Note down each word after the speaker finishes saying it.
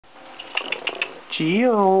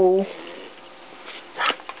Geo.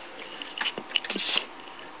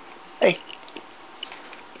 Hey.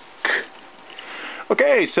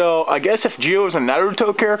 Okay, so I guess if Geo was a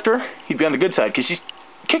Naruto character, he'd be on the good side, because she's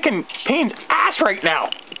kicking Pain's ass right now.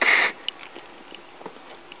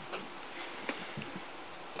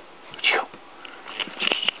 Geo.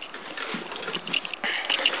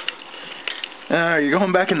 You're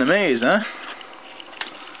going back in the maze, huh?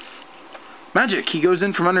 Magic. He goes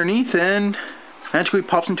in from underneath and magically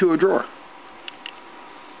pops into a drawer.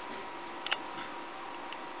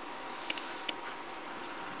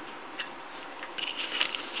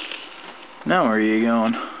 Now where are you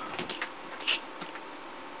going?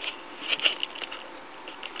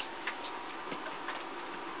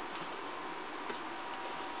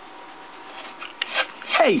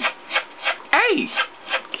 Hey! Hey!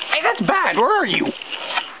 Hey, that's bad! Where are you?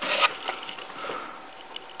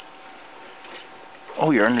 Oh,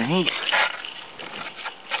 you're underneath.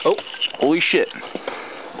 Oh, holy shit.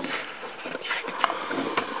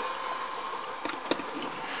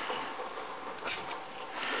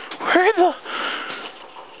 Where the...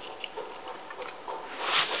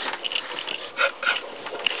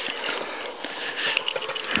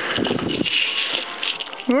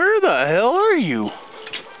 Where the hell are you?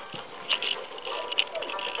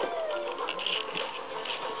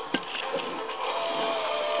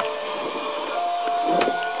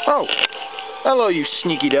 Oh, hello, you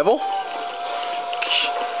sneaky devil.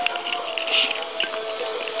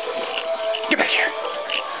 Get back here.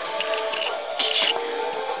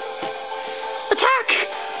 Attack!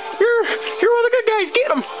 You're one of the good guys.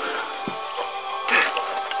 Get him.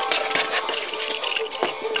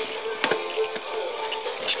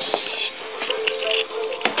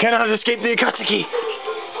 Cannot escape the akasuki.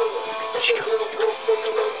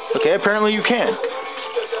 Okay, apparently you can.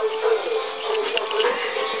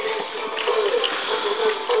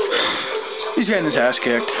 He's getting his ass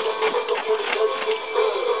kicked.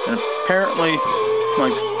 And apparently, my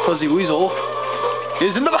fuzzy weasel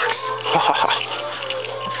is in the box. Ha ha ha.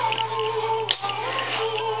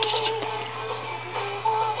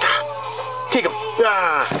 Take him.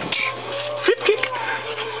 Ah. Flip kick.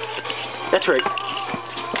 That's right.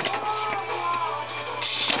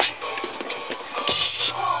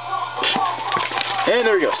 And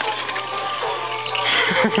there he goes.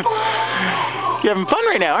 You're having fun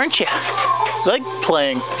right now, aren't you? I like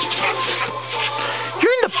playing.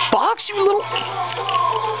 You're in the box, you little...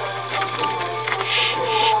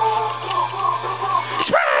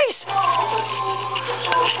 Surprise!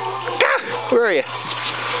 Ah, where are you?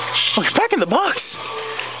 Oh, you're back in the box.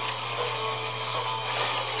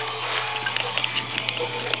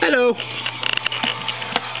 Hello.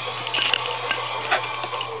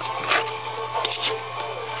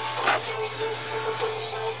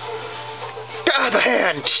 Ah, the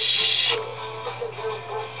hand.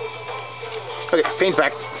 Okay, Fane's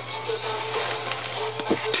back.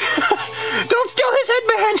 Don't steal his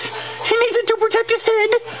headband! He needs it to protect his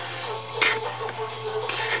head!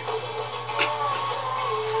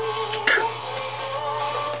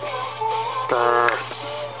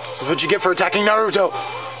 That's what you get for attacking Naruto!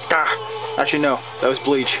 Actually, no. That was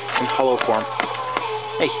Bleach in hollow form.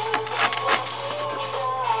 Hey.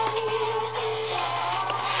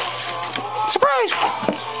 Surprise!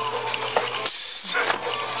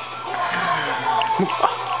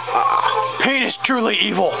 Pain is truly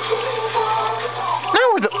evil. Now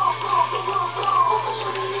we're the...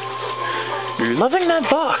 You're loving that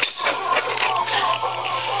box.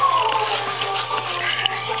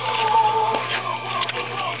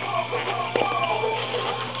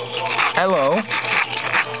 Hello?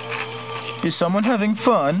 Is someone having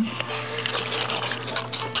fun?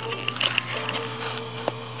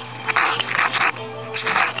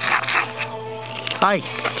 Hi.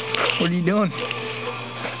 What are you doing?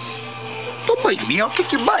 Don't bite me, I'll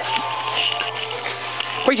kick your butt.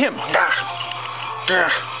 Bite him.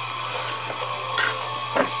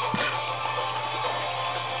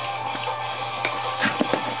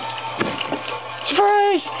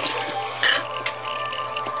 Surprise!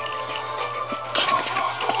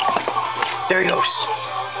 There he goes.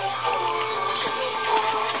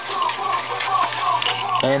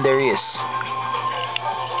 And there he is.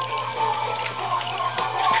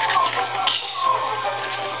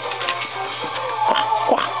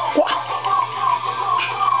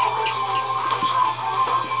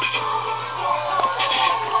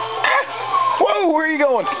 Whoa, where are you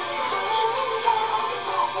going?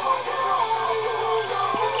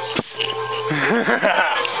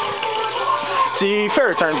 See,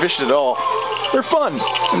 ferrets aren't vicious at all. They're fun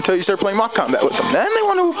until you start playing mock combat with them. Then they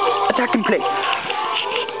want to attack and play.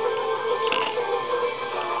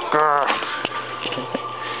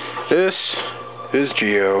 This is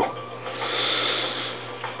Geo.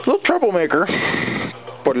 A little troublemaker,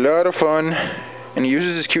 but a lot of fun, and he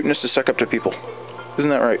uses his cuteness to suck up to people. Isn't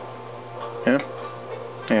that right? Yeah?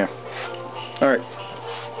 Yeah. Alright.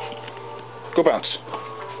 Go bounce.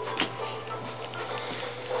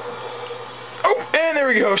 Oh, and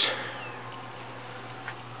there he goes.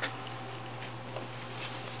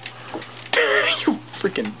 You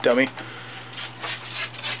freaking dummy.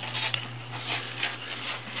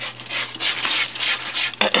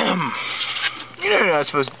 You're not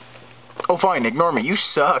supposed to... Oh, fine, ignore me. You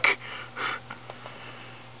suck.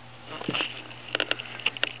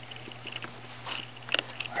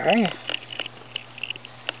 Alright.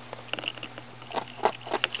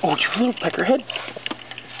 Oh, you little peckerhead.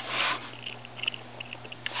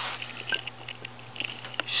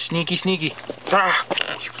 Sneaky, sneaky. Ah.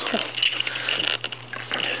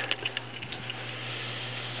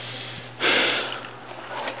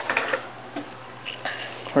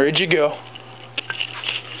 Where'd you go?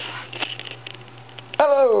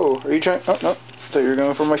 Hello! Are you trying... Oh, no. Thought you were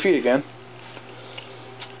going for my feet again.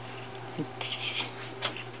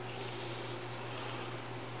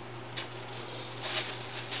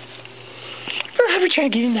 Why are we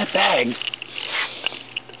trying to get in that bag?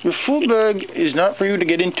 Your food bag is not for you to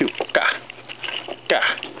get into. Gah.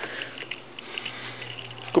 Gah.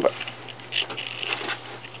 Go back.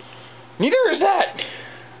 Neither is that.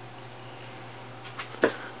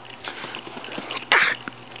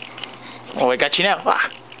 Oh, I got you now. Ah.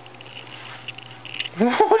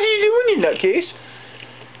 What are you doing, you nutcase?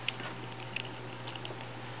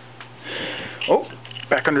 Oh,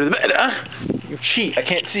 back under the bed, huh? You cheat. I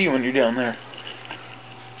can't see you when you're down there.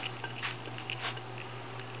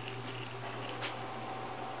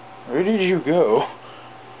 Where did you go?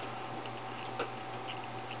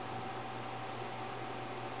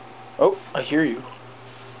 Oh, I hear you.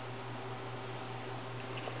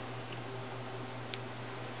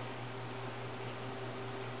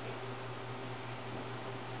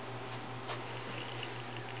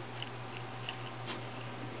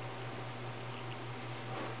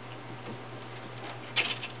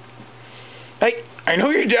 Hey, I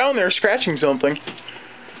know you're down there scratching something.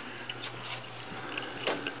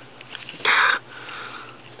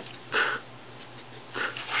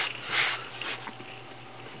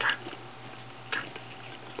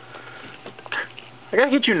 I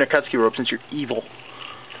gotta get you an akasuki rope since you're evil.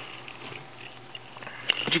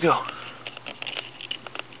 Where'd you go?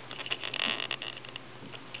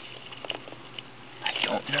 I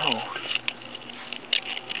don't know.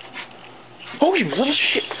 Oh, you little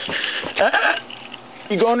shit!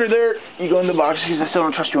 You go under there, you go in the box, because I still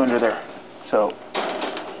don't trust you under there. So,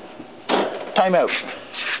 time out.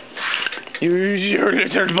 Use your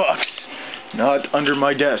litter box, not under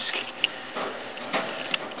my desk.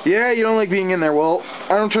 Yeah, you don't like being in there. Well,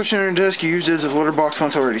 I don't trust you under your desk. You used it as a litter box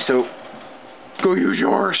once already, so go use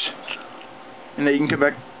yours. And then you can come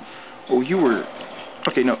back. Oh, you were...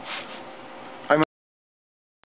 Okay, no.